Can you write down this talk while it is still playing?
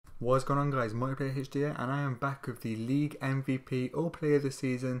What's going on, guys? Multiplayer HD here, and I am back with the League MVP All Player of the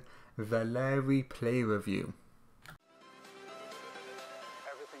Season Valeri play review.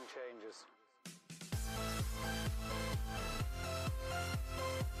 Everything changes.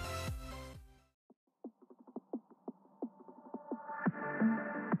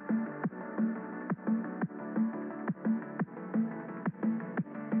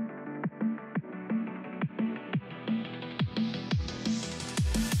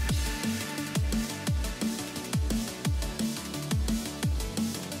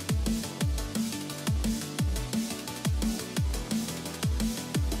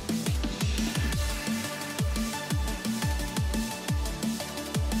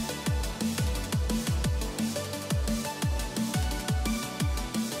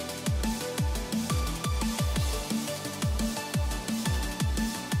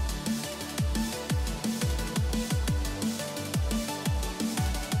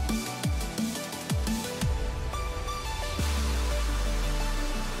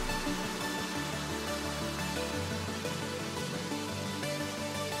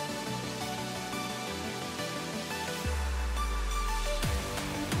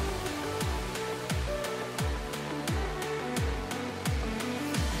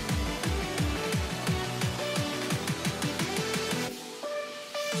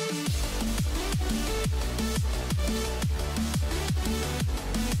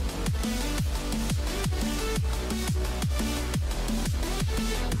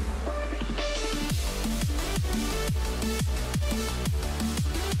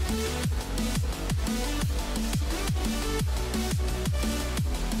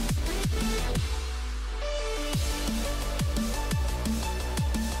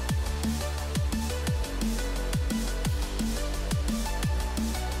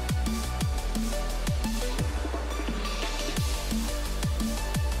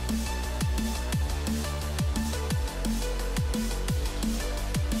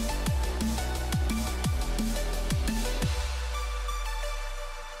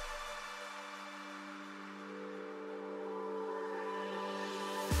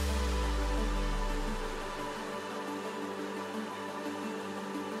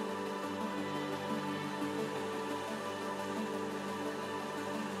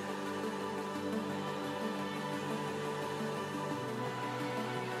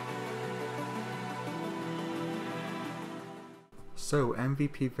 So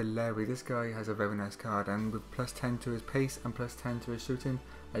MVP Valeri, this guy has a very nice card, and with plus 10 to his pace and plus 10 to his shooting,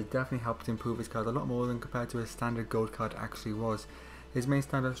 it definitely helped improve his card a lot more than compared to his standard gold card actually was. His main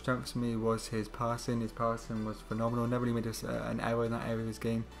standout strength for me was his passing. His passing was phenomenal, never really made an error in that area of his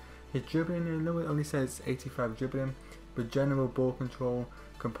game. His dribbling, I know it only says 85 dribbling, but general ball control,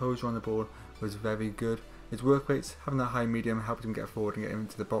 composure on the ball was very good. His work rates, having that high medium, helped him get forward and get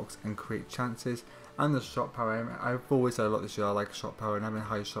into the box and create chances. And the shot power, I've always said a lot this year, I like shot power, and having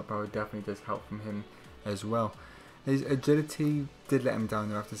high shot power definitely does help from him as well. His agility did let him down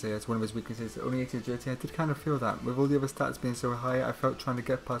there, I have to say. That's one of his weaknesses, only 80 agility. I did kind of feel that. With all the other stats being so high, I felt trying to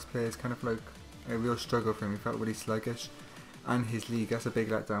get past players kind of like a real struggle for him. He felt really sluggish. And his league, that's a big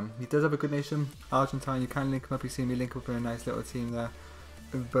letdown. He does have a good nation, Argentine. You can link him up, you see me link up in a nice little team there.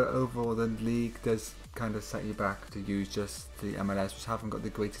 But overall, the league does kind of set you back to use just the MLS, which haven't got the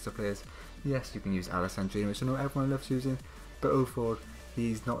greatest of players. Yes, you can use Alessandrino, which I know everyone loves using, but overall,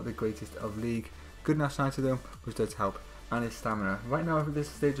 he's not the greatest of league. Good nationality though, which does help, and his stamina. Right now, at this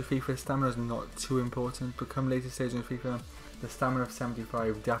stage of FIFA, stamina is not too important, but come later stage in FIFA, the stamina of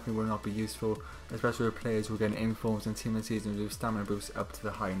 75 definitely will not be useful, especially with players who are getting informs and team of the season with stamina boosts up to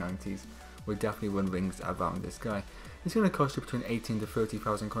the high 90s. Will definitely win rings around this guy. It's going to cost you between 18 to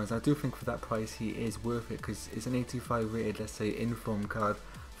 30,000 coins. I do think for that price he is worth it, because it's an 85 rated, let's say, inform card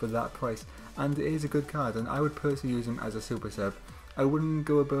for that price, and it is a good card, and I would personally use him as a super sub. I wouldn't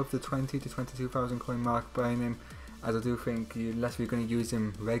go above the 20 to 22,000 coin mark buying him, as I do think unless you're going to use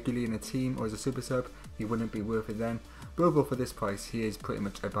him regularly in a team or as a super sub, he wouldn't be worth it then. But overall for this price, he is pretty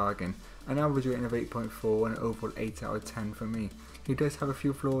much a bargain. An average rating of 8.4 and an overall 8 out of 10 for me. He does have a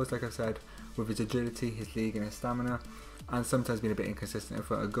few flaws, like I said, with his agility, his league and his stamina, and sometimes being a bit inconsistent in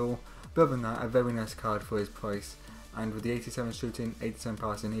front of goal. But other than that, a very nice card for his price, and with the 87 shooting, 87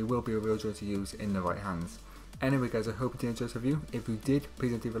 passing, he will be a real joy to use in the right hands. Anyway guys, I hope you did enjoy this review. If you did,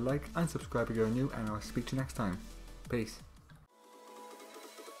 please leave a like and subscribe if you're new, and I'll speak to you next time. Peace.